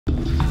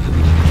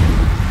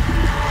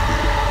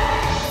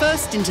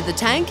thrust into the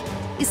tank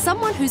is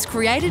someone who's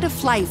created a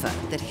flavour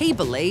that he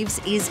believes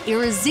is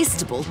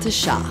irresistible to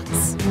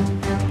sharks.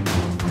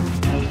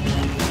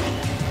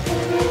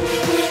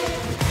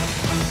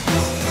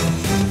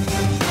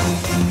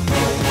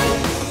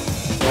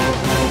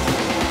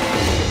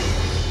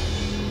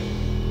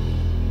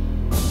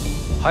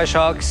 Hi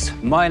Sharks,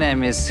 my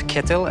name is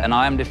Kjetil and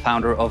I am the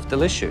founder of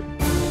Deliciou.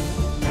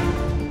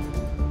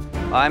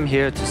 I'm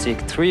here to seek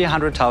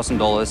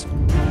 $300,000 for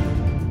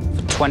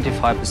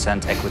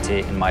 25% equity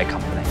in my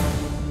company.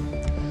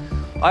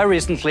 I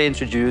recently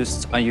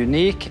introduced a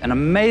unique and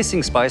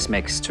amazing spice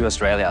mix to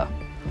Australia.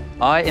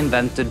 I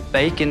invented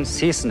bacon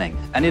seasoning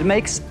and it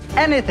makes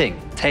anything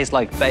taste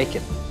like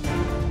bacon.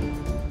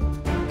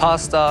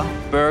 Pasta,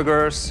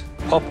 burgers,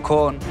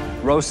 popcorn,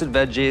 roasted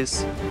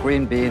veggies,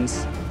 green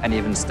beans, and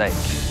even steak.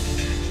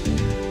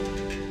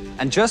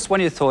 And just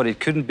when you thought it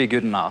couldn't be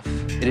good enough,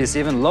 it is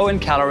even low in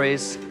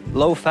calories,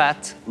 low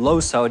fat, low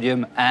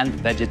sodium, and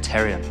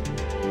vegetarian.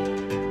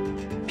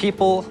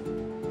 People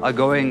are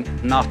going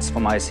nuts for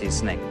my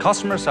seasoning.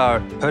 Customers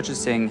are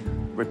purchasing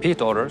repeat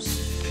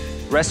orders,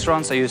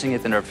 restaurants are using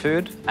it in their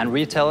food, and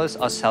retailers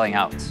are selling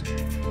out.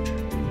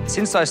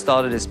 Since I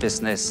started this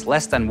business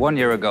less than 1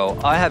 year ago,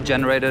 I have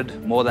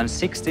generated more than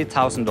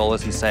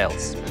 $60,000 in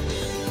sales.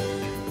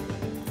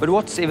 But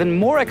what's even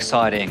more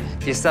exciting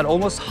is that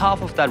almost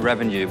half of that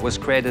revenue was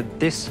created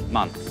this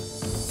month.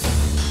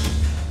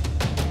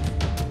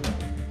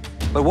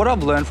 But what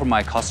I've learned from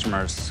my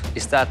customers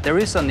is that there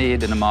is a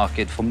need in the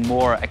market for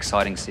more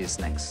exciting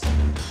seasonings.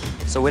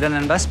 So with an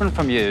investment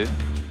from you,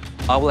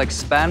 I will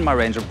expand my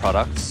range of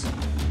products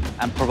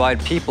and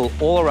provide people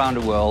all around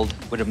the world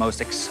with the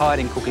most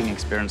exciting cooking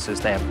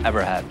experiences they have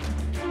ever had.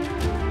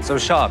 So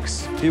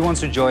Sharks, who wants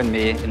to join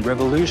me in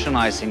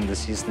revolutionizing the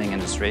seasoning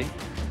industry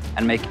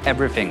and make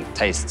everything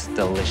taste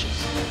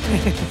delicious?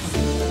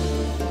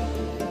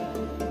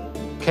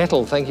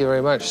 Kjetil, thank you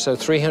very much. So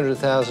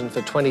 300,000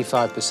 for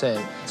 25%,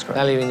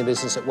 valuing the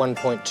business at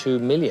 1.2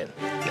 million.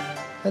 Yeah.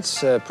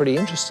 That's a pretty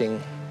interesting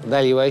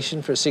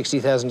valuation for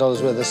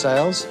 $60,000 worth of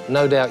sales.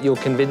 No doubt you'll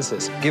convince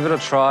us. Give it a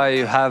try.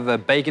 You have a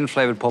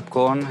bacon-flavored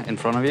popcorn in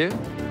front of you.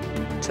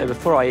 So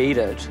before I eat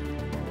it,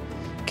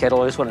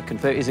 Kjetil, I just want to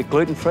confirm, is it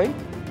gluten-free?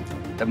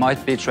 There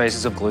might be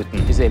traces of gluten.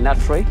 Is there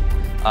nut-free?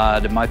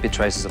 There might be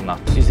traces of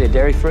nuts. Is there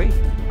dairy-free?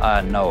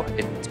 No,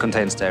 it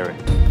contains dairy.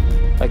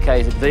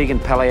 Okay, is it vegan,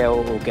 paleo,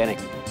 or organic?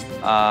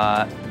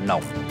 No.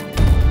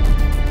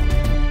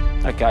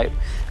 Okay,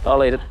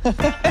 I'll eat it.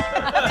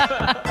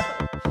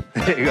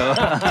 There you go.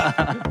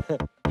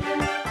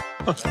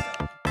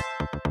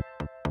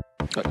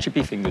 Got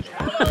chippy fingers.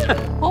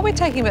 While we're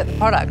talking about the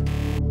product,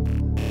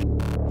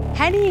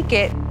 how do you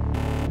get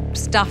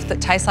stuff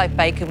that tastes like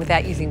bacon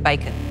without using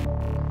bacon?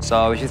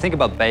 So if you think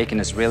about bacon,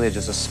 it's really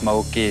just a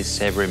smoky,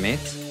 savory meat.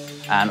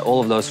 And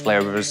all of those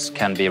flavors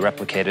can be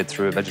replicated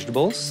through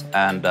vegetables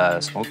and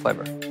smoke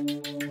flavor.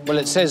 Well,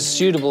 it says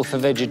suitable for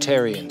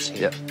vegetarians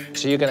here. Yeah.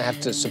 So you're going to have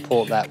to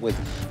support that with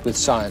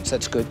science.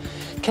 That's good.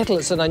 Kjetil,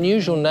 it's an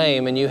unusual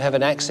name and you have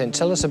an accent.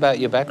 Tell us about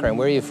your background.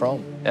 Where are you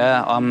from?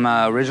 Yeah, I'm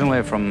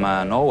originally from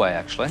Norway,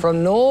 actually.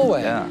 From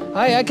Norway? Yeah.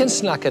 I can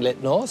snakke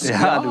litt norsk.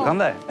 Ja, du kan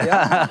det.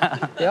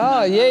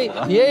 Ja, jeg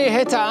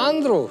heter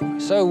Andrew.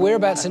 So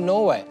whereabouts in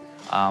Norway?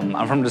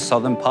 I'm from the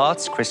southern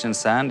parts.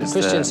 Kristiansand is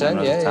Kristiansand,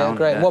 the town.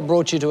 Great. Yeah. What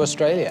brought you to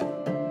Australia?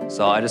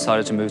 So I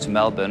decided to move to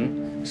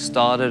Melbourne,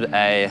 started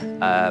a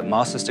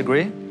master's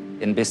degree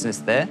in business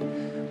there,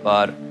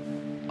 but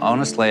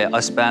honestly, I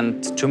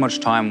spent too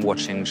much time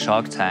watching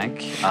Shark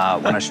Tank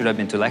when I should have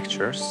been to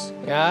lectures.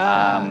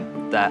 Yeah.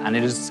 And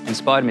it has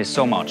inspired me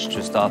so much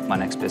to start my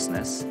next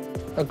business.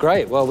 Oh,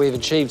 great. Well, we've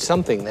achieved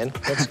something then.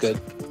 That's good.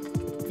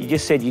 You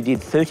just said you did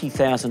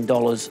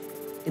 $30,000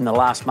 in the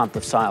last month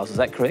of sales, is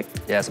that correct?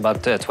 Yeah, it's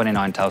about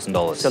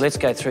 $29,000. So let's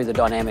go through the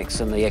dynamics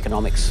and the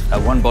economics.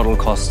 One bottle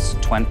costs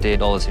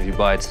 $20 if you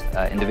buy it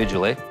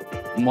individually.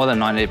 More than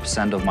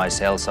 98% of my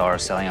sales are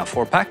selling a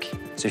 4-pack.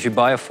 So if you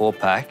buy a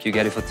 4-pack, you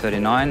get it for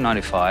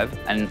 $39.95,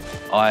 and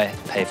I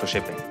pay for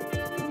shipping.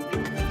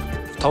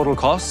 Total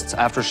costs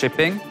after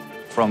shipping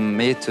from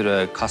me to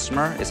the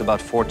customer is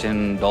about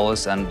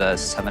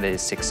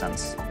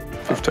 $14.76.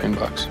 15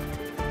 bucks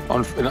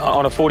on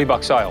a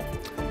 $40 sale.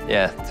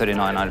 Yeah,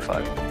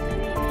 $39.95.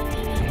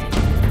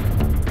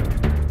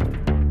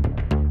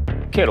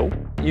 Kjetil,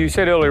 you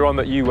said earlier on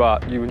that you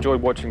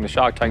enjoyed watching the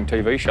Shark Tank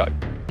TV show.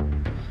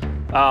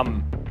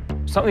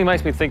 Something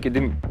makes me think it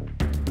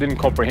didn't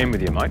comprehend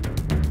with you, mate.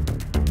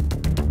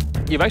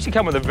 You've actually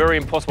come with a very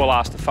impossible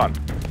ask to fund.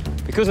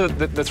 Because of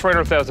the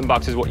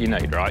 $300,000 is what you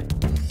need, right?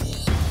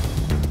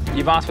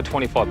 You've asked for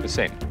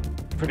 25%.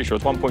 Pretty sure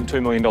it's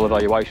 $1.2 million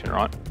valuation,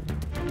 right?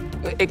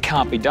 It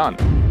can't be done.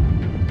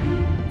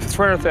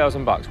 For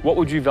 $300,000, what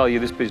would you value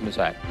this business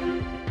at?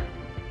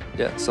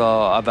 Yeah, so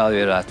I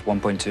value it at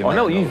 $1.2 million. I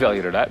know what you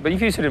valued it at, but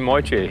if you sit in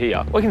my chair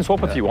here, we can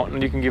swap if you want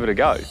and you can give it a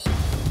go.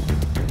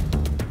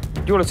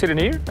 Do you want to sit in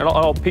here? And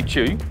I'll pitch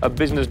you a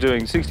business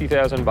doing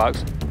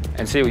 $60,000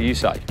 and see what you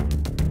say.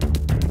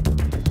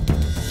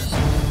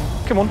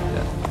 Come on.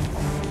 Yeah.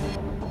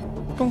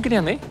 Come on, get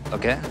down there.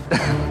 Okay.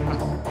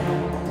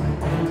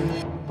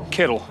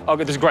 Kjetil, I've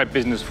got this great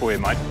business for you,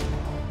 mate.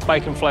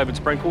 Bacon-flavoured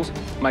sprinkles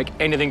make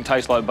anything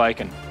taste like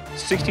bacon.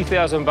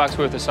 60,000 bucks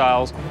worth of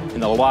sales in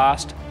the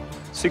last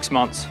 6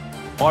 months.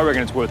 I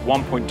reckon it's worth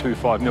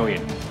 1.25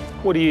 million.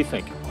 What do you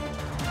think?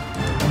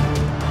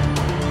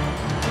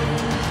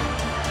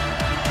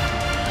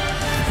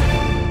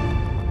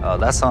 Oh,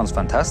 that sounds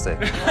fantastic.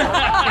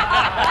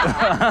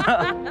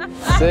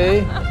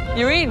 See?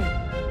 You're in.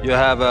 You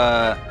have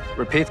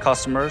repeat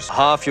customers.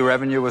 Half your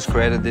revenue was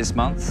created this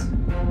month.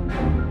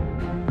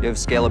 You have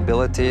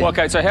scalability.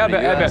 Okay, so how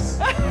about this?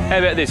 How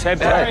about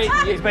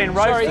he's been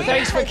roasted. Sorry,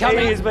 thanks for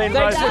coming. He's been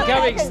Thanks roasted. for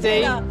coming,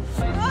 Steve.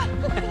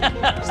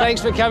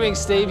 Thanks for coming,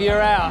 Steve. You're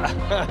out.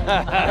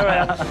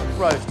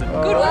 Roasted. Good,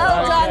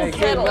 well done,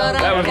 Kjetil.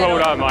 That was well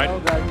done, mate. Well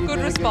done. You Good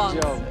did a response.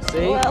 job.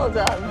 See? Well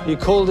done. You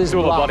called his Still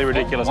a bluff. bloody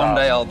ridiculous One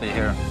day ask. I'll be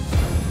here.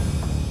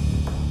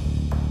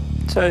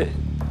 So,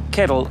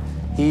 Kjetil,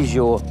 here's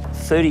your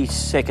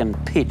 30-second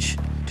pitch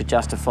to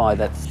justify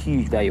that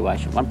huge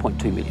valuation,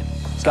 1.2 million.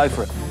 Go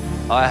for it.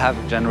 I have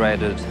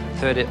generated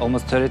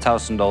almost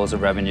 $30,000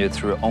 of revenue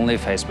through only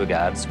Facebook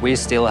ads. We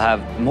still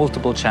have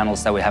multiple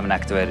channels that we haven't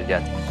activated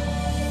yet.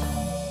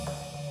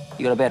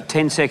 You got about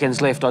 10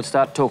 seconds left. I'd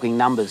start talking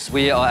numbers.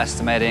 We are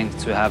estimating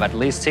to have at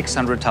least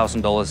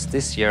 $600,000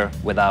 this year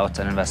without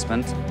an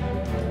investment.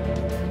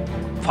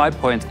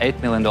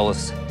 $5.8 million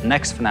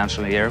next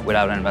financial year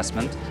without an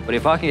investment. But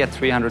if I can get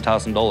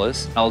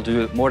 $300,000, I'll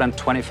do more than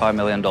 $25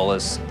 million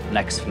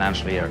next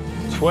financial year.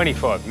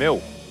 25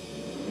 mil.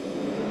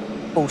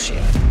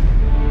 Bullshit.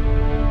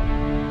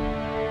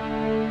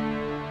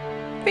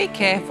 Be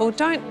careful.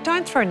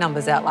 Don't throw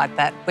numbers out like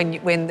that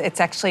when it's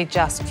actually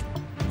just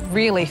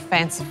really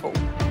fanciful.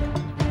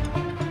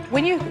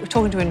 When you're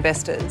talking to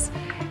investors,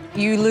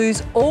 you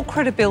lose all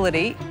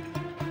credibility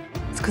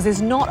because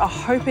there's not a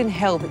hope in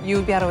hell that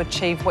you'll be able to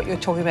achieve what you're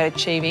talking about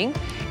achieving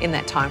in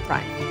that time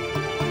frame.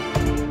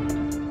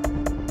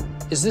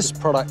 Is this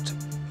product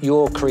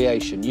your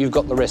creation? You've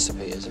got the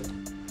recipe, is it?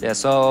 Yeah,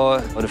 so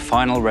the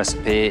final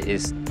recipe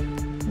is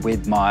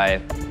with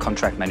my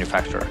contract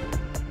manufacturer.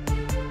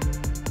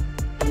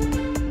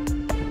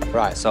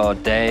 Right. So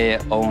they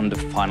own the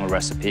final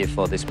recipe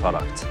for this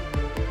product.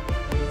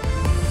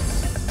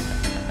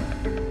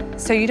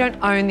 So you don't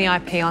own the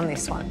IP on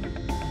this one?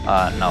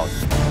 No.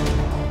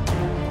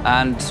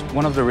 And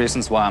one of the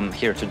reasons why I'm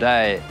here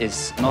today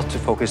is not to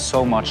focus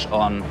so much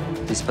on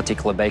this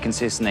particular bacon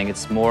seasoning.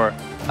 It's more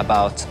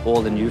about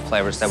all the new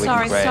flavors that we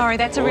can create. Sorry,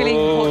 that's a really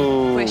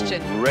important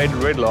question.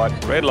 Red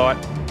light, red light.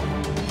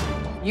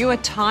 You are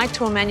tied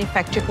to a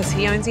manufacturer because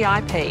he owns the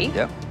IP.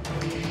 Yep.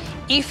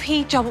 If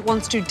he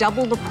wants to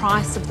double the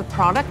price of the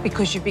product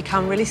because you've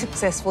become really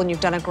successful and you've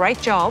done a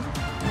great job,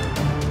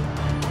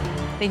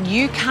 then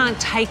you can't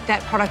take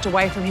that product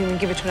away from him and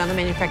give it to another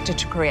manufacturer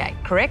to create,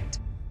 correct?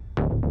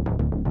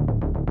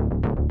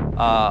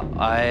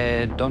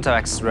 I don't have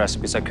access to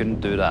recipes. I couldn't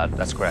do that.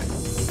 That's correct.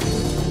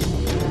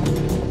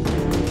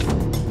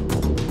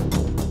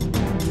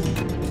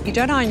 You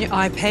don't own your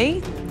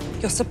IP.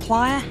 Your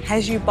supplier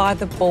has you by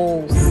the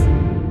balls.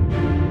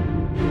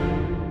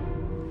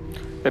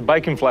 They're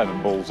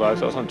bacon-flavoured balls, though,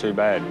 so it's not too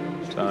bad.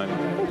 So.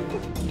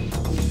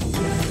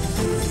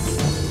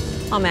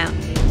 I'm out.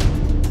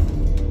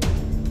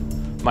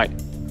 Mate,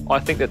 I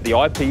think that the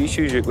IP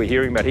issues that we're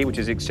hearing about here, which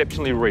is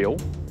exceptionally real,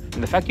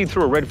 and the fact you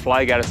threw a red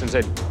flag at us and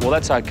said, well,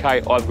 that's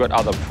okay, I've got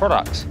other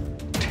products,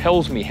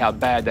 tells me how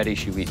bad that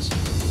issue is.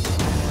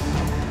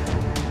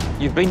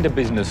 You've been to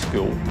business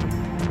school.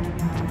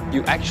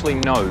 You actually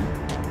know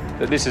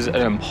that this is an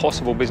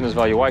impossible business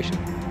valuation.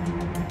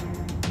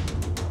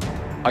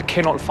 I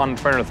cannot fund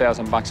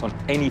 $300,000 on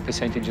any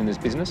percentage in this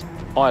business.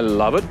 I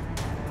love it.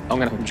 I'm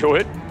going to enjoy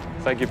it.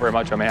 Thank you very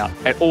much. I'm out.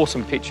 An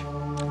awesome pitch.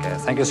 Okay,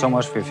 thank you so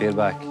much for your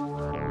feedback.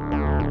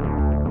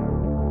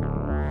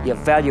 Your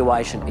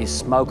valuation is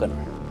smoking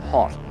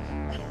hot.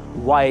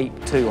 Way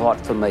too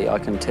hot for me, I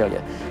can tell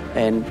you.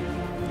 And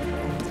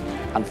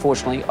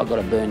unfortunately, I've got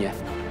to burn you.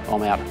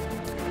 I'm out.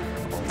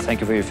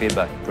 Thank you for your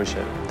feedback.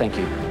 Appreciate it. Thank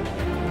you.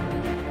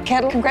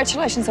 Kjetil,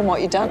 congratulations on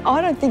what you've done.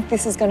 I don't think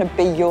this is going to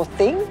be your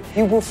thing.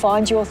 You will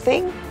find your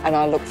thing, and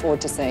I look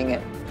forward to seeing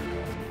it.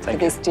 Thank For you.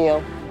 this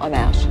deal, I'm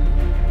out.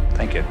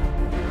 Thank you.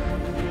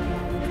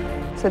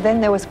 So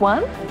then there was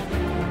one.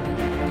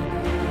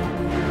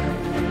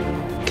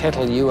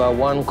 Kjetil, you are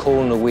one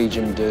cool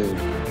Norwegian dude.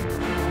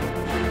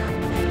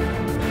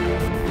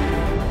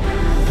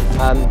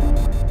 I'm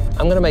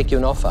going to make you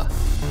an offer,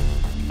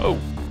 Oh,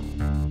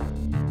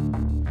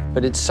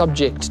 but it's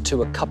subject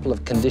to a couple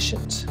of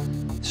conditions.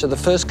 So the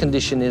first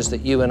condition is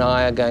that you and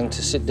I are going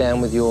to sit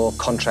down with your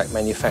contract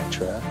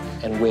manufacturer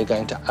and we're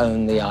going to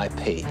own the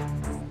IP,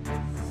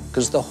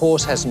 because the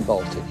horse hasn't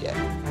bolted yet.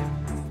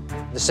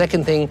 The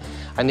second thing,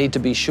 I need to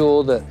be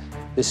sure that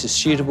this is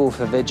suitable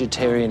for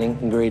vegetarian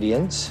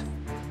ingredients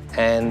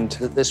and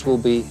that this will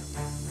be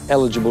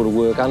eligible to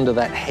work under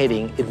that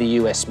heading in the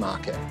US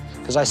market.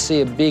 Because I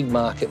see a big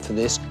market for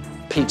this,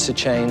 pizza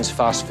chains,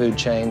 fast food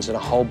chains, and a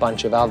whole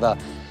bunch of other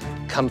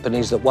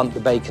companies that want the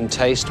bacon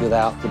taste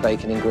without the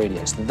bacon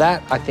ingredients.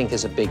 That, I think,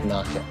 is a big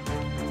market.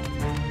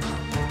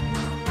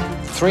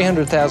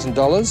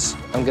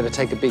 $300,000, I'm going to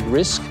take a big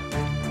risk.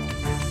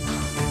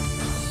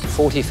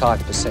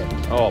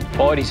 45%. Oh,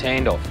 bite his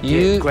hand off.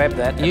 You grab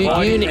that.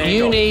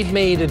 You need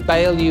me to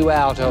bail you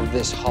out of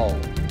this hole.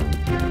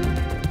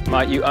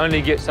 Mate, you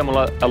only get someone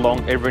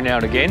along every now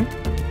and again.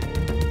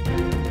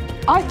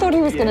 I thought he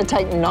was going to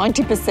take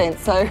 90%,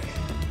 so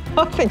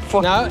I think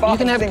 45%. No, you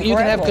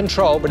can have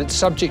control, but it's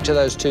subject to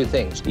those two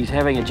things. He's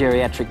having a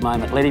geriatric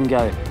moment. Let him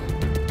go.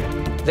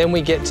 Then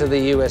we get to the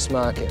US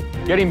market.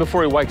 Get him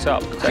before he wakes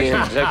up. It's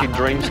actually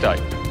dream state.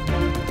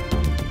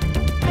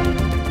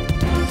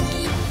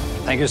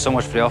 Thank you so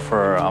much for the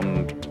offer.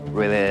 I'm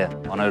really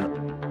honored.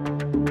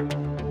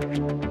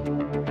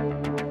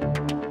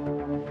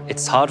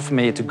 It's hard for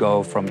me to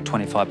go from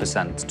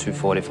 25% to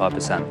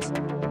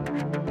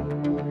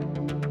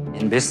 45%.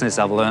 In business,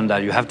 I've learned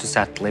that you have to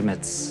set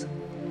limits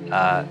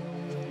at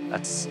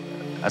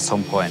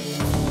some point.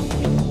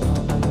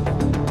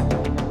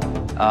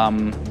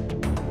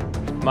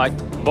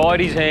 Mate, bite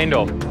his hand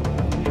off.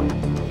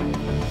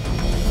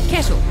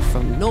 Kjetil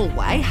from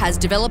Norway has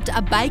developed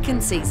a bacon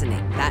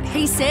seasoning that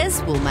he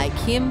says will make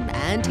him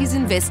and his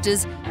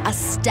investors a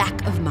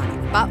stack of money.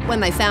 But when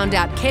they found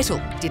out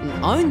Kjetil didn't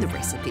own the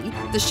recipe,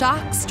 the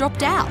sharks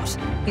dropped out.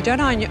 You don't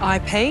own your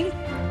IP,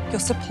 your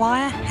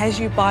supplier has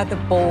you by the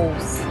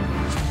balls.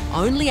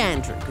 Only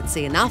Andrew could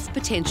see enough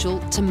potential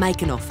to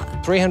make an offer.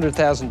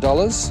 $300,000,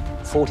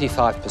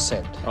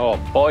 45%. Oh,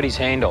 bite his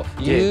hand off.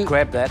 Yeah,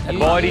 grab that.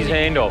 Bite his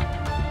hand off.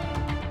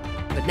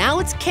 But now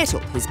it's Kjetil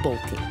who's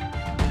balking.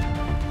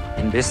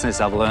 In business,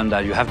 I've learned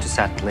that you have to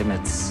set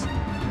limits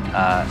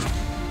at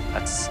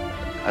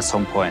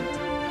some point.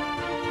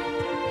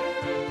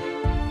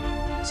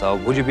 So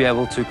would you be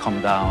able to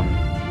come down?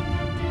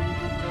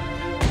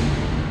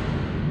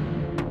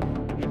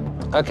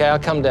 Okay, I'll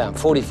come down,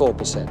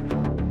 44%.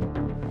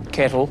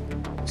 Kjetil,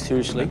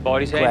 seriously.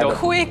 Bite his hand off.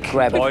 Quick,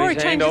 Grab it. before he Bite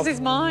his hand changes off. his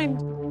mind.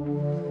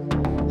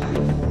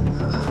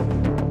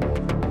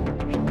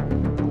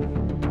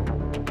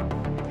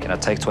 Can I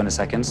take 20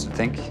 seconds to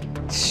think?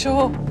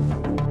 Sure.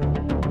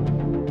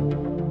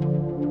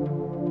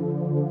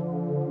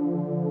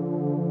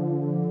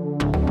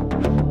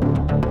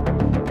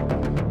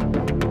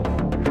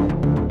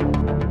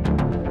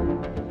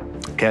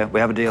 Okay, we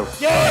have a deal. Let's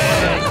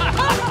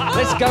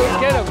go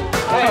and get him.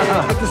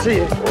 Hey, good to see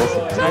you.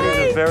 That is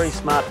a very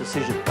smart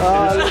decision.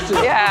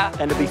 Yeah.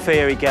 And to be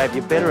fair, he gave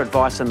you better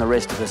advice than the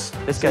rest of us.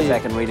 Let's go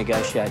back and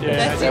renegotiate.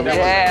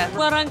 Yeah.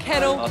 Well done,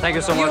 Kjetil. Oh, thank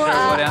you so much, You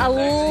are everybody. a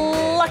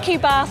lucky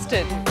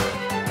bastard.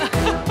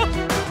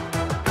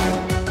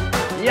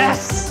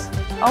 Yes!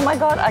 Oh my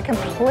God, I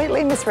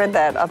completely misread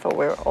that. I thought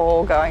we were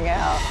all going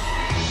out.